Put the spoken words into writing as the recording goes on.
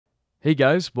Hey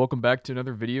guys, welcome back to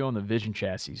another video on the Vision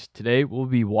chassis. Today we'll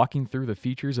be walking through the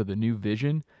features of the new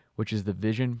Vision, which is the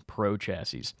Vision Pro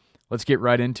chassis. Let's get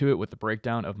right into it with the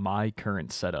breakdown of my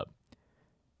current setup.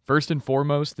 First and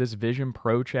foremost, this Vision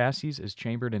Pro chassis is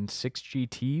chambered in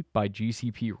 6GT by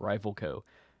GCP Rifle Co.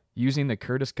 Using the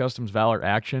Curtis Customs Valor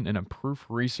Action and a Proof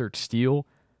Research steel,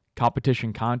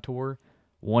 competition contour,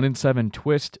 1-in-7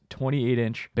 twist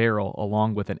 28-inch barrel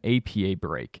along with an APA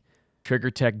brake.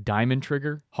 TriggerTech diamond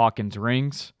trigger, Hawkins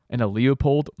rings, and a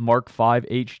Leopold Mark V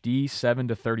HD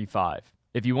 7-35.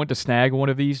 If you want to snag one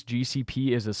of these,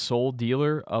 GCP is the sole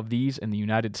dealer of these in the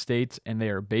United States, and they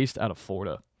are based out of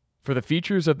Florida. For the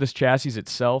features of this chassis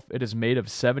itself, it is made of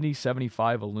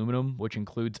 70-75 aluminum, which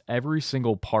includes every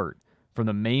single part, from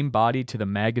the main body to the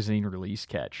magazine release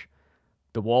catch.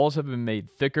 The walls have been made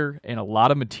thicker, and a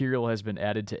lot of material has been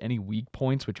added to any weak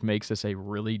points, which makes this a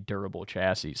really durable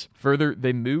chassis. Further,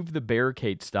 they moved the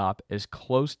barricade stop as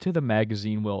close to the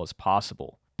magazine well as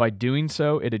possible. By doing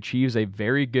so, it achieves a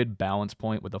very good balance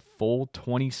point with a full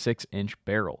 26-inch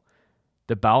barrel.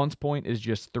 The balance point is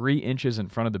just 3 inches in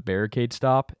front of the barricade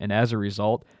stop, and as a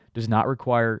result, does not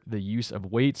require the use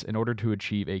of weights in order to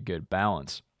achieve a good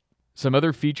balance. Some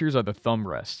other features are the thumb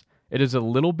rest. It is a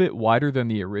little bit wider than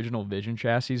the original Vision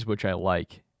chassis, which I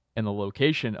like, and the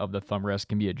location of the thumb rest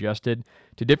can be adjusted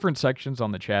to different sections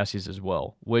on the chassis as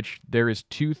well, which there is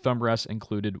 2 thumb rests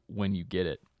included when you get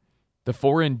it. The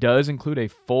forend does include a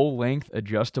full-length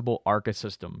adjustable ARCA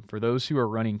system for those who are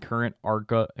running current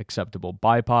ARCA acceptable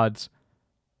bipods,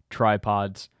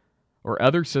 tripods, or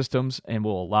other systems, and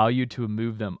will allow you to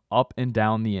move them up and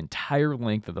down the entire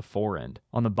length of the forend.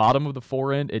 On the bottom of the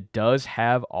forend, it does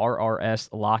have RRS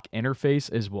lock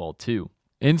interface as well too.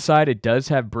 Inside, it does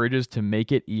have bridges to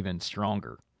make it even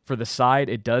stronger. For the side,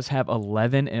 it does have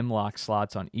 11 M-lock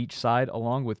slots on each side,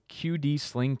 along with QD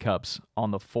sling cups on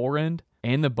the forend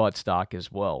and the buttstock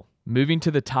as well. Moving to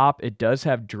the top, it does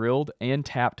have drilled and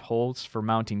tapped holes for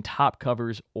mounting top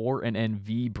covers or an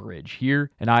NV bridge here,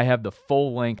 and I have the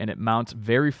full length and it mounts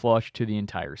very flush to the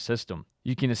entire system.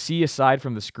 You can see aside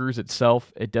from the screws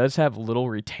itself, it does have little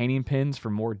retaining pins for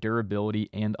more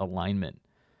durability and alignment.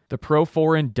 The Pro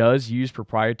forend does use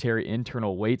proprietary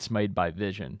internal weights made by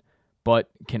Vision,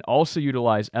 but can also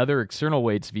utilize other external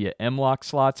weights via M-lock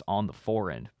slots on the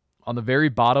forend. On the very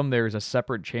bottom, there is a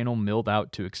separate channel milled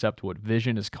out to accept what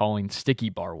Vision is calling sticky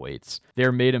bar weights. They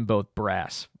are made in both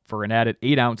brass for an added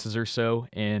 8 ounces or so,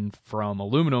 and from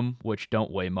aluminum, which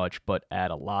don't weigh much but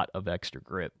add a lot of extra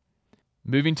grip.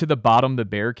 Moving to the bottom, the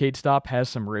barricade stop has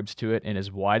some ribs to it and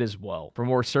is wide as well, for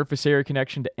more surface area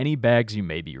connection to any bags you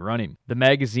may be running. The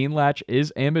magazine latch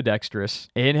is ambidextrous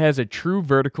and has a true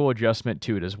vertical adjustment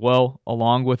to it as well,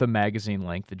 along with a magazine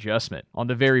length adjustment. On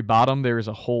the very bottom, there is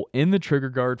a hole in the trigger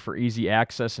guard for easy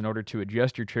access in order to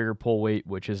adjust your trigger pull weight,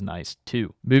 which is nice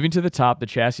too. Moving to the top, the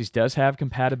chassis does have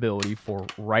compatibility for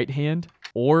right hand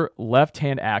or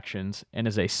left-hand actions and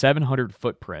is a 700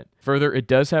 footprint. Further, it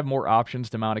does have more options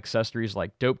to mount accessories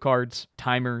like dope cards,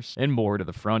 timers, and more to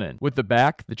the front end. With the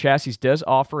back, the chassis does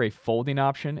offer a folding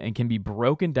option and can be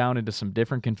broken down into some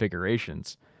different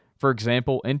configurations. For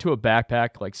example, into a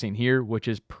backpack like seen here, which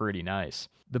is pretty nice.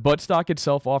 The buttstock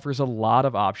itself offers a lot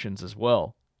of options as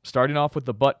well. Starting off with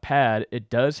the butt pad, it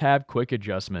does have quick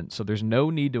adjustment, so there's no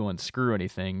need to unscrew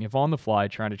anything if on the fly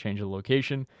trying to change the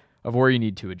location of where you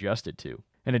need to adjust it to.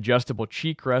 An adjustable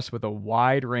cheek rest with a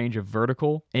wide range of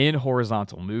vertical and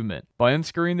horizontal movement. By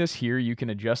unscrewing this here, you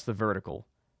can adjust the vertical.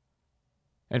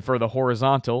 And for the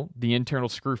horizontal, the internal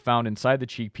screw found inside the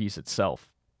cheek piece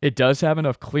itself. It does have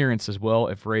enough clearance as well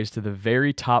if raised to the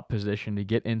very top position to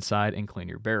get inside and clean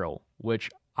your barrel,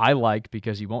 which I like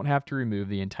because you won't have to remove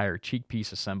the entire cheek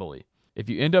piece assembly. If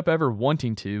you end up ever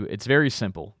wanting to, it's very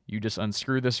simple. You just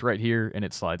unscrew this right here and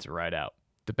it slides right out.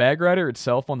 The bag rider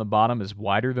itself on the bottom is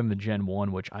wider than the Gen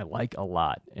 1, which I like a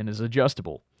lot, and is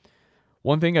adjustable.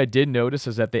 One thing I did notice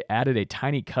is that they added a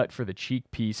tiny cut for the cheek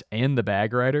piece and the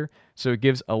bag rider, so it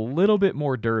gives a little bit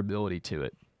more durability to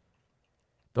it.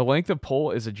 The length of pull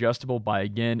is adjustable by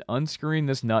again unscrewing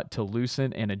this nut to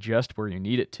loosen and adjust where you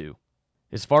need it to.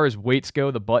 As far as weights go,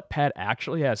 the butt pad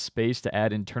actually has space to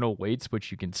add internal weights,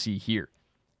 which you can see here.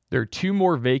 There are 2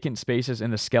 more vacant spaces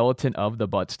in the skeleton of the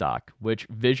buttstock, which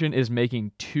Vision is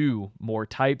making 2 more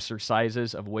types or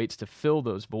sizes of weights to fill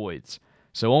those voids.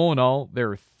 So all in all,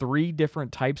 there are 3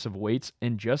 different types of weights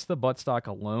in just the buttstock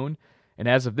alone, and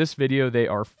as of this video, they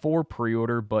are for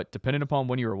pre-order, but depending upon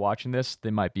when you are watching this,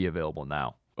 they might be available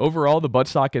now. Overall, the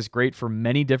buttstock is great for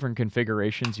many different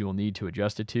configurations you will need to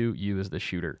adjust it to, you as the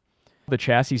shooter. The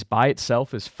chassis by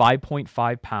itself is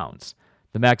 5.5 pounds.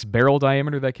 The max barrel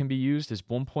diameter that can be used is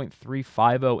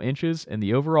 1.350 inches, and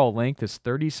the overall length is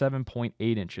 37.8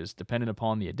 inches, depending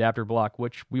upon the adapter block,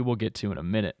 which we will get to in a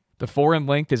minute. The forend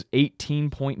length is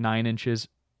 18.9 inches.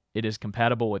 It is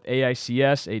compatible with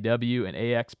AICS, AW, and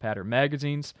AX pattern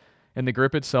magazines, and the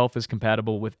grip itself is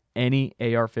compatible with any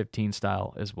AR-15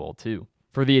 style as well too.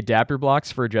 For the adapter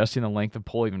blocks for adjusting the length of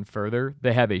pull even further,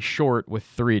 they have a short with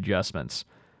 3 adjustments: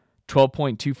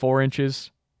 12.24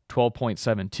 inches,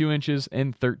 12.72 inches,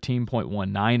 and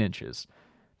 13.19 inches.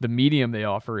 The medium they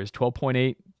offer is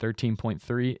 12.8,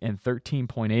 13.3, and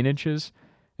 13.8 inches,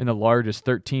 and the large is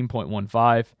 13.15,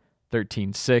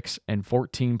 13.6, and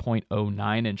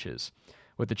 14.09 inches.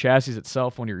 With the chassis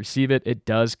itself, when you receive it, it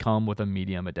does come with a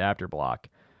medium adapter block.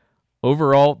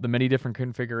 Overall, the many different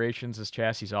configurations this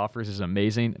chassis offers is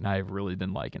amazing, and I've really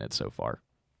been liking it so far.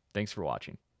 Thanks for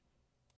watching.